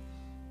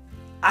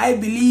 I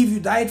believe you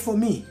died for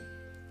me,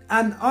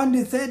 and on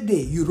the third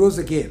day you rose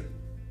again.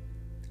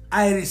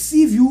 I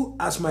receive you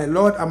as my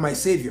Lord and my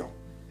Savior.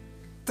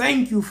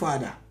 Thank you,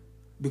 Father,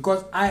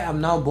 because I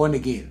am now born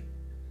again.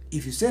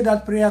 If you say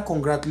that prayer,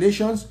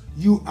 congratulations,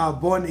 you are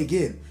born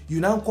again. You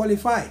now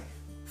qualify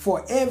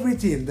for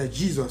everything that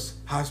Jesus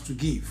has to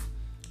give.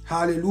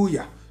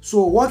 Hallelujah.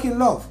 So walk in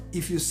love.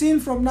 If you sin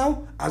from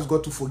now, ask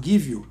God to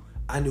forgive you,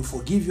 and He'll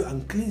forgive you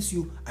and cleanse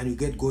you, and you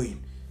get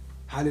going.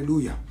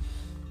 Hallelujah.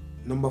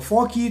 Number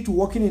 4 key to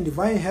walking in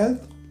divine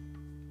health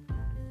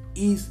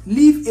is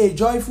live a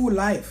joyful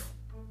life.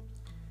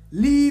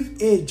 Live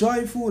a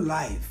joyful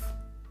life.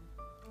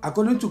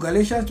 According to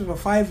Galatians chapter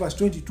 5 verse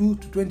 22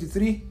 to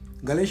 23,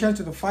 Galatians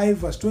chapter 5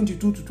 verse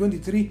 22 to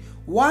 23,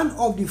 one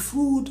of the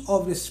fruit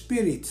of the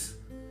Spirit,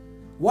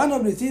 one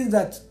of the things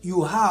that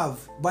you have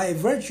by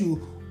virtue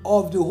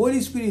of the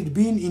Holy Spirit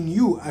being in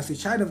you as a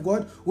child of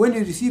God, when you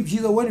receive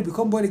Jesus, when you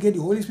become born again,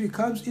 the Holy Spirit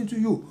comes into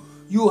you.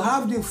 You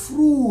have the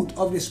fruit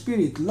of the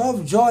Spirit: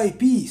 love, joy,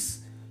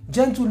 peace,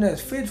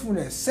 gentleness,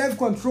 faithfulness,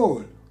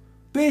 self-control,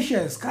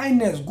 patience,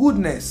 kindness,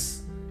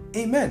 goodness.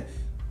 Amen.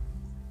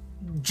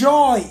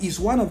 Joy is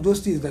one of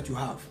those things that you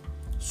have.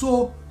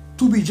 So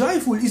To be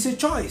joyful is a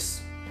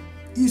choice.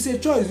 It's a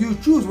choice. You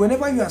choose.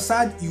 Whenever you are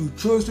sad, you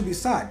choose to be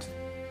sad.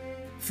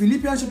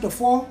 Philippians chapter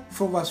 4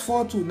 from verse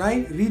 4 to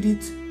 9. Read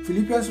it.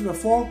 Philippians chapter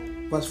 4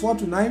 verse 4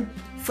 to 9.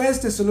 1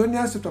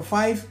 Thessalonians chapter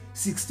 5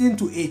 16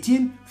 to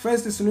 18.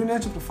 1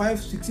 Thessalonians chapter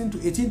 5 16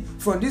 to 18.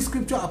 From this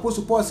scripture,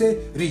 Apostle Paul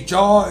said,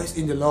 rejoice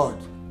in the Lord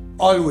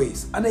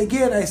always. And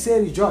again I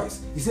say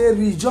rejoice. He said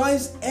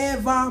rejoice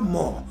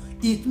evermore.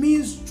 It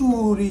means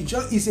to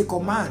rejoice. It's a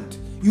command.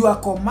 You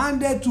are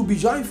commanded to be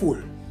joyful.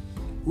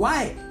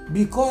 Why?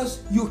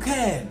 Because you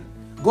can.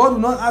 God will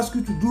not ask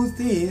you to do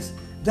things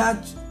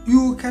that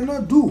you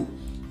cannot do.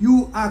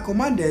 You are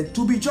commanded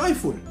to be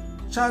joyful.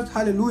 Shout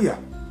hallelujah.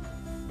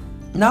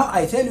 Now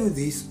I tell you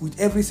this with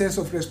every sense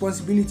of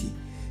responsibility.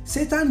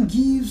 Satan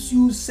gives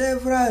you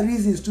several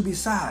reasons to be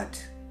sad.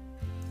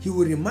 He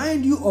will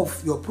remind you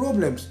of your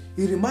problems.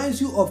 He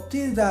reminds you of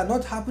things that are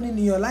not happening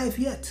in your life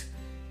yet.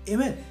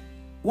 Amen.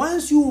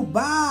 Once you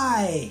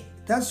buy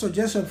that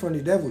suggestion from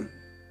the devil,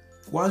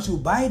 once you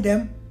buy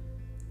them,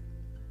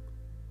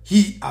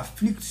 he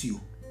afflicts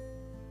you.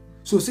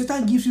 So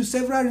Satan gives you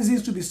several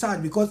reasons to be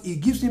sad because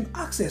it gives him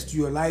access to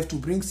your life to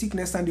bring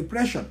sickness and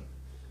depression.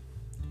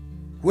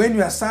 When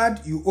you are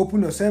sad, you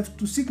open yourself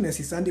to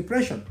sicknesses and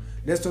depression.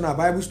 Let's turn our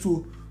Bibles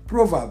to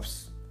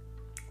Proverbs.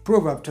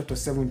 Proverbs chapter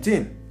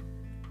 17,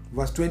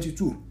 verse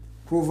 22.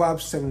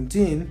 Proverbs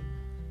 17,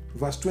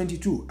 verse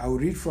 22. I will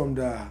read from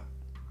the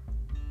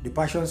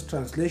Passion's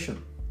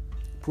translation.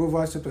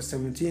 Proverbs chapter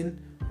 17,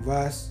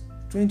 verse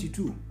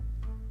 22.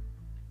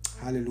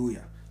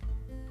 Hallelujah.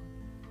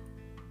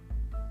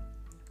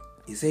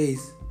 It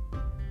says,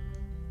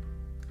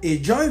 a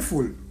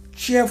joyful,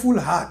 cheerful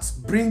heart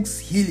brings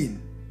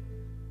healing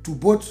to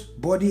both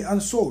body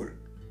and soul.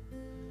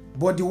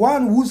 But the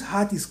one whose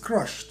heart is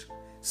crushed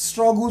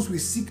struggles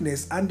with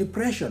sickness and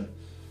depression.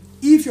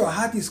 If your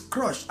heart is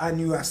crushed and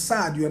you are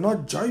sad, you are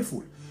not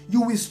joyful,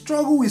 you will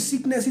struggle with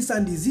sicknesses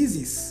and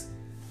diseases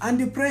and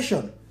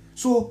depression.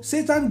 So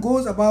Satan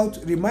goes about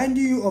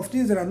reminding you of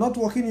things that are not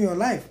working in your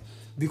life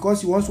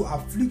because he wants to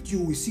afflict you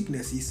with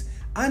sicknesses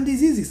and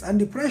diseases and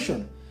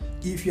depression.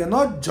 If you're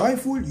not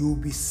joyful, you will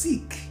be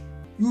sick.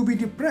 You will be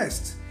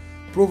depressed.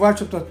 Proverbs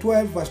chapter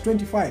 12, verse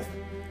 25.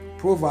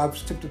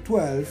 Proverbs chapter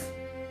 12,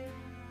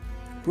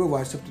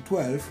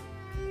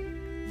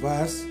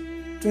 verse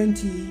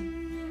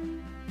 20.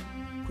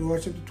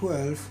 Proverbs chapter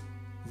 12,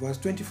 verse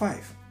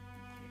 25.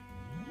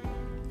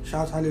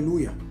 Shout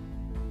hallelujah.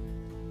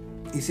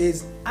 It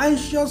says,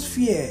 anxious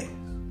fear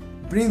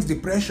brings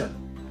depression,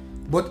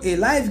 but a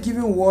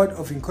life-giving word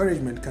of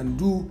encouragement can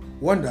do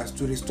wonders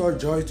to restore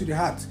joy to the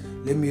heart.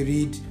 Let me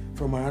read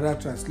from another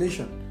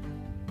translation.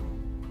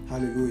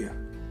 Hallelujah.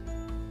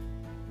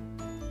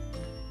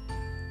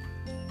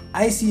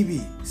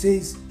 ICB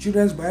says,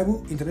 Children's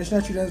Bible,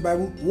 International Children's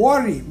Bible,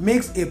 worry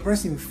makes a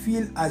person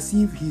feel as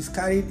if he's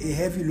carrying a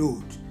heavy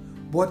load,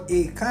 but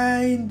a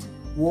kind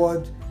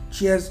word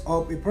cheers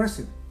up a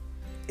person.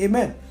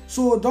 Amen.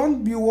 So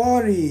don't be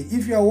worried.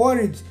 If you are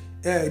worried,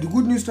 the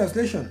Good News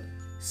Translation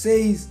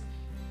says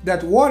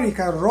that worry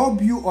can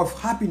rob you of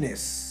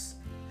happiness.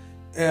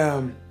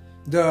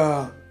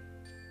 The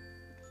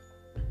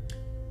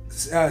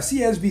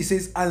CSB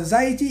says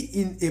anxiety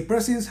in a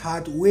person's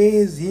heart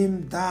weighs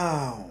him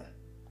down.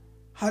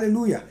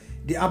 Hallelujah.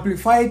 The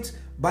Amplified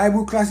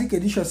Bible Classic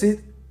Edition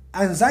says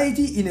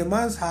anxiety in a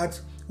man's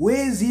heart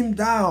weighs him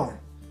down.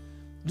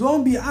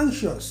 Don't be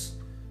anxious.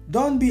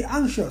 Don't be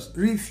anxious.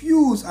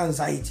 Refuse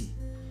anxiety.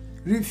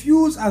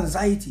 Refuse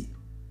anxiety.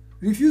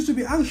 Refuse to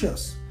be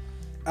anxious.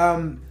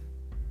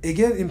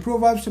 Again in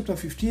Proverbs chapter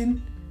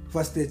 15,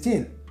 verse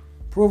 13.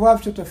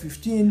 Proverbs chapter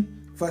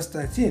 15, verse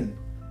 13.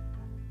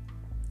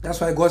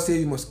 That's why God says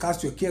you must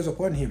cast your cares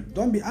upon him.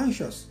 Don't be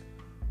anxious.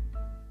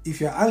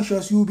 If you're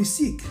anxious, you will be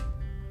sick.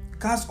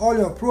 Cast all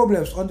your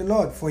problems on the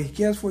Lord, for he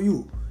cares for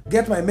you.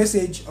 Get my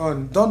message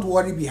on Don't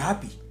Worry, Be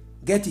Happy.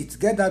 Get it.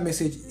 Get that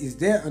message. It's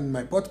there on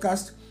my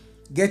podcast.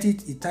 Get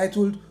it. It's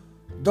titled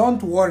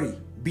Don't Worry,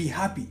 Be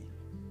Happy.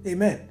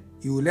 Amen.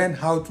 You will learn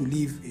how to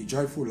live a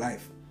joyful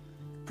life.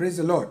 Praise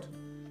the Lord.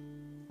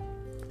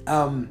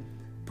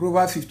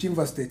 Proverbs 15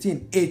 verse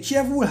 13. A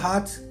cheerful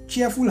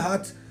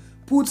heart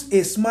puts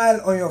a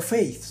smile on your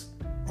face,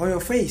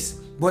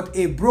 but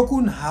a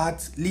broken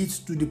heart leads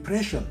to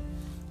depression.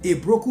 A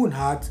broken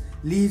heart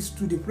leads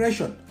to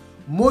depression.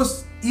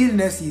 Most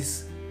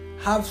illnesses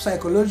have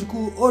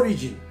psychological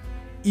origin.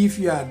 If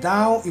you are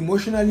down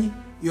emotionally,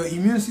 your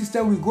immune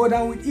system will go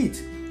down with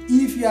it.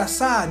 If you are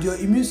sad, your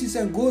immune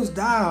system goes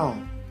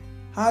down.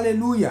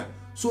 Hallelujah.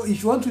 So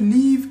if you want to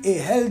live a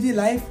healthy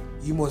life,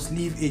 you must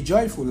live a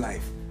joyful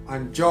life.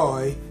 And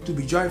joy, to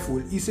be joyful,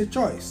 is a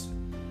choice.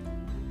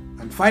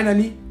 And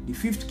finally, the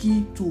fifth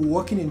key to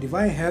walking in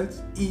divine health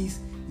is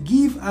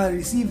give and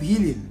receive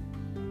healing.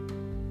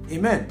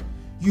 Amen.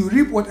 You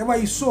reap whatever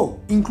you sow,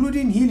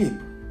 including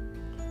healing.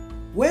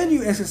 When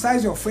you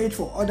exercise your faith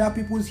for other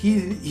people's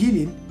healing,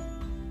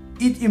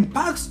 it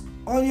impacts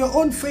on your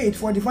own faith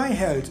for divine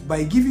health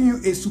by giving you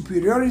a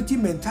superiority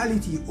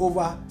mentality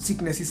over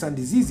sicknesses and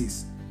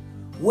diseases.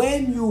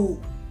 When you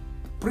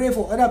pray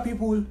for other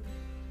people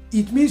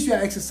It means you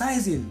are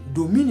exercising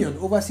dominion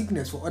over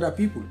sickness for other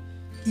people.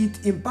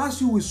 It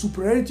imparts you with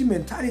superiority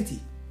mentality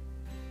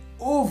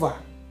over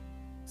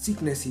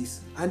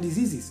sicknesses and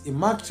diseases. In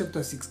Mark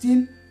chapter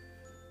 16,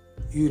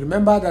 you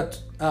remember that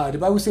the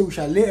Bible says we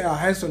shall lay our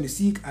hands on the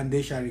sick and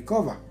they shall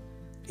recover.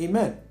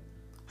 Amen.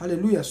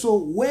 Hallelujah. So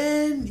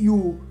when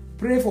you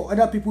pray for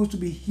other people to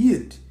be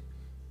healed,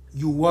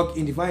 you walk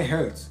in divine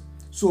health.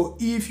 So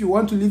if you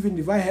want to live in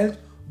divine health,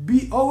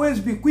 always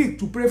be quick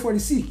to pray for the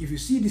sick. If you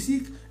see the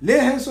sick, lay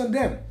hands on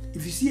them.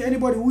 If you see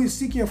anybody who is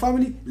sick in your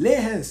family, lay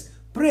hands.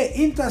 Pray,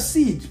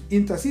 intercede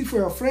for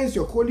your friends,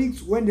 your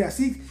colleagues when they are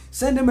sick.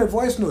 Send them a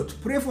voice note.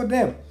 Pray for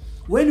them.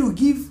 When you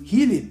give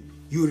healing,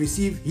 you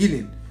receive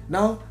healing.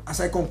 Now, as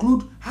I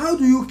conclude, how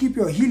do you keep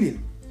your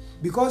healing?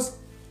 Because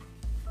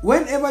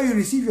whenever you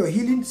receive your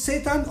healing,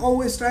 Satan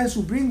always tries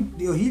to bring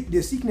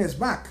the sickness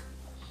back.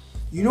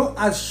 You know,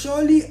 as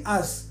surely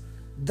as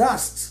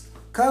dust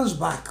comes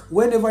back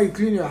whenever you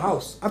clean your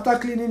house, after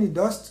cleaning the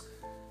dust,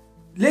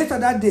 later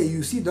that day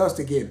you see dust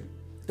again.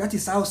 That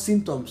is how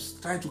symptoms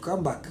try to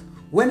come back.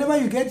 Whenever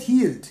you get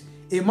healed,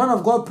 a man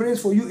of God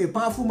prays for you, a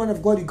powerful man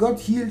of God, you got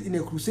healed in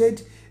a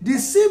crusade, the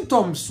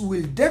symptoms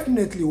will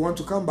definitely want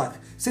to come back.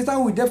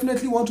 Satan will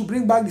definitely want to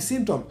bring back the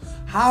symptom.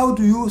 How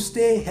do you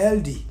stay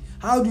healthy?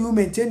 How do you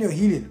maintain your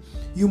healing?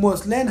 You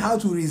must learn how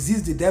to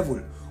resist the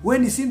devil.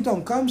 When the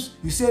symptom comes,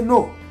 you say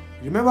no.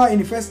 Remember in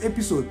the first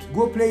episode,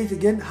 go play it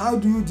again. How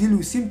do you deal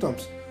with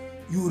symptoms?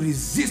 You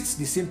resist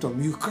the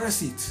symptom. You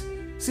curse it.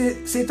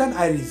 Say, Satan,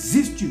 I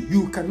resist you.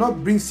 You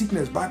cannot bring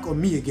sickness back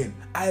on me again.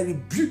 I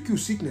rebuke you,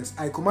 sickness.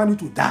 I command you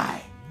to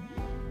die.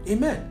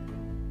 Amen.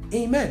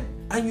 Amen.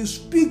 And you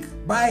speak,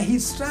 by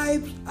his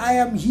stripes, I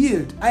am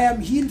healed. I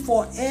am healed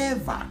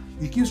forever.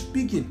 You keep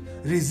speaking.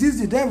 Resist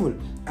the devil,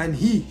 and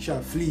he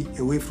shall flee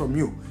away from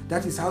you.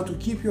 That is how to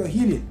keep your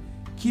healing.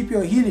 Keep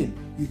your healing.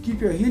 You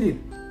keep your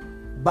healing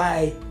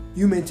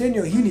you maintain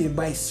your healing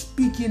by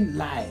speaking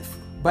life,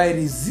 by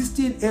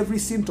resisting every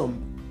symptom,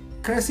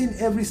 cursing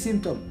every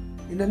symptom.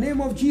 In the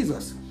name of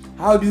Jesus.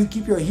 How do you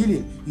keep your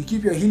healing? You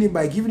keep your healing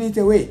by giving it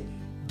away.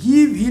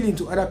 Give healing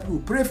to other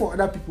people. Pray for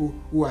other people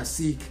who are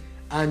sick,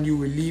 and you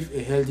will live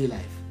a healthy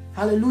life.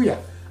 Hallelujah.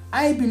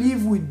 I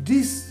believe with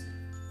these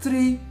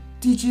 3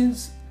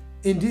 teachings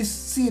in this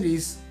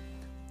series,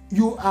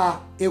 you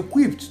are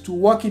equipped to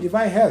walk in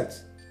divine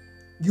health.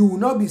 You will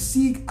not be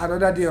sick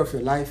another day of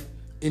your life,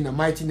 in the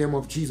mighty name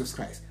of Jesus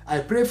Christ. I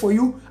pray for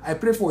you. I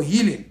pray for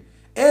healing.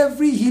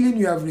 Every healing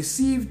you have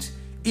received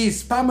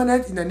is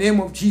permanent in the name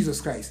of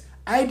Jesus Christ.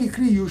 I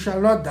decree you shall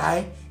not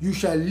die. You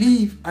shall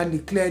live and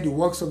declare the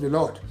works of the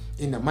Lord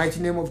in the mighty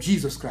name of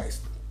Jesus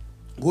Christ.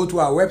 Go to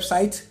our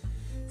website.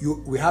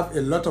 We have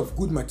a lot of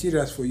good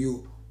materials for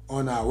you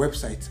on our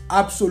website,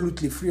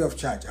 absolutely free of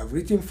charge. I've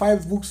written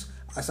 5 books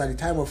as at the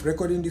time of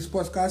recording this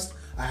podcast.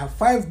 I have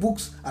 5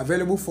 books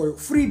available for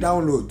free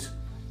download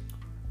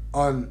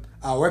on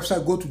our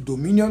website. Go to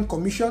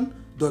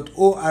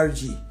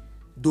dominioncommission.org,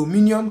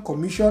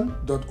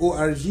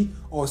 dominioncommission.org,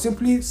 or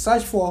simply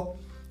search for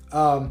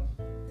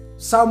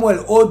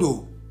Samuel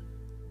Odo.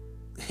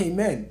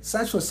 Amen.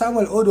 Search for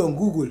Samuel Odo on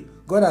Google.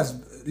 God has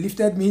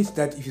lifted me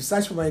that if you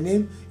search for my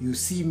name, you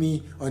see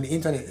me on the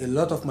internet, a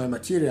lot of my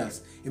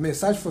materials. Amen.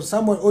 Search for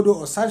Samuel Odo,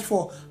 or search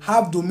for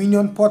Have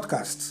Dominion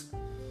Podcast.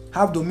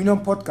 Have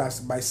Dominion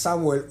Podcast by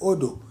Samuel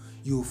Odo.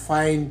 You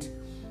find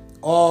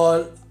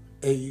all,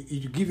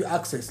 you give you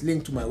access,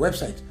 link to my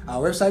website.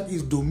 Our website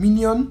is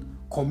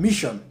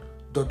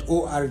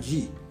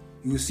dominioncommission.org.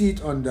 You see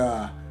it on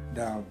the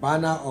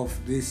banner of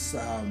this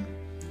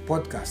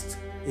podcast.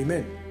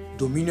 Amen.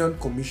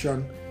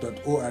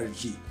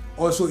 dominioncommission.org.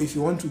 Also, if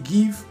you want to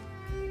give,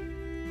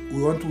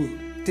 we want to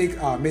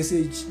take our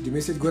message, the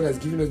message God has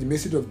given us, the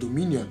message of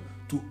dominion,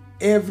 to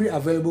every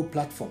available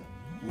platform.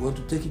 We want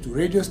to take it to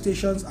radio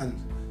stations and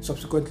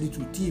subsequently to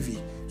TV.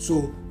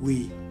 So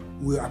we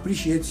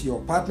appreciate your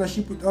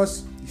partnership with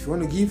us. If you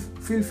want to give,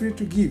 feel free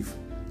to give.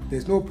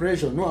 There's no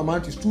pressure. No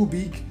amount is too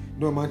big.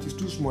 No amount is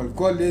too small. If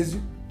God lays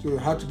you to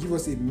how to give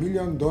us $1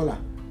 million,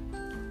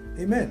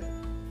 amen.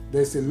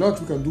 There's a lot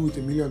we can do with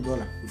 $1 million.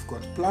 We've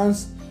got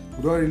plans.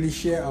 We don't really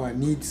share our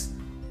needs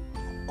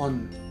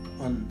on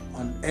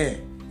air,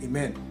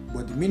 amen.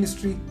 But the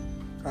ministry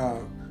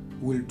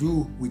will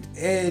do with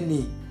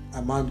any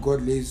amount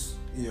God lays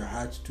in your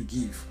heart to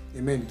give,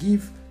 amen.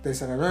 Give.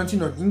 There's an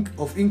anointing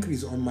of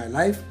increase on my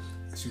life.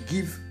 As you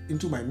give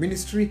into my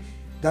ministry,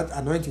 that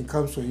anointing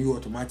comes on you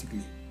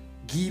automatically.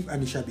 Give,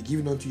 and it shall be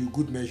given unto you,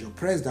 good measure,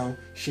 pressed down,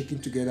 shaken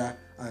together,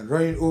 and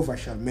running over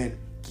shall men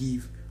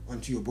give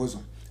unto your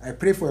bosom. I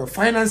pray for your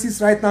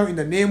finances right now in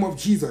the name of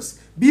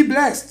Jesus. Be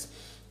blessed.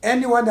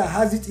 Anyone that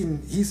has it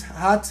in his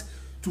heart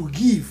to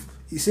give,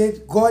 he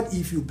said, God,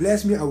 if you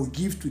bless me, I will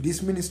give to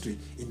this ministry.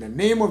 In the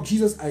name of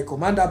Jesus, I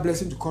command that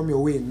blessing to come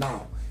your way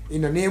now.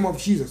 In the name of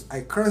Jesus,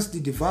 I curse the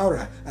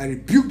devourer. I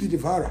rebuke the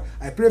devourer.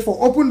 I pray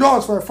for open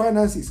doors for your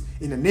finances.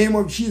 In the name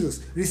of Jesus,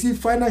 receive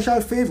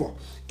financial favor.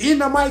 In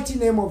the mighty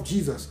name of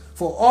Jesus,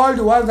 for all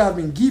the ones that have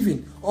been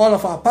giving, all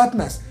of our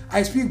partners,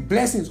 I speak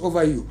blessings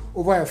over you,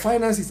 over your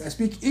finances. I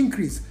speak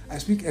increase. I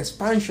speak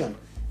expansion.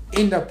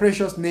 in the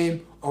precious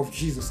name of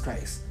Jesus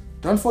Christ.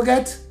 Don't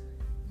forget,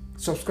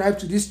 subscribe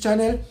to this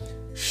channel,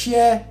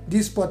 share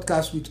this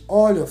podcast with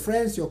all your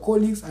friends, your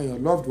colleagues, and your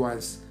loved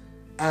ones,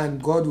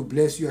 and God will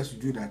bless you as you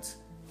do that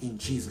in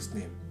Jesus'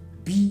 name.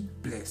 Be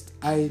blessed.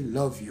 I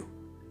love you.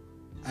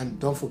 And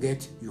don't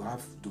forget, you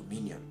have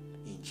dominion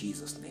in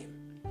Jesus' name.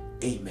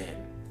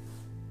 Amen.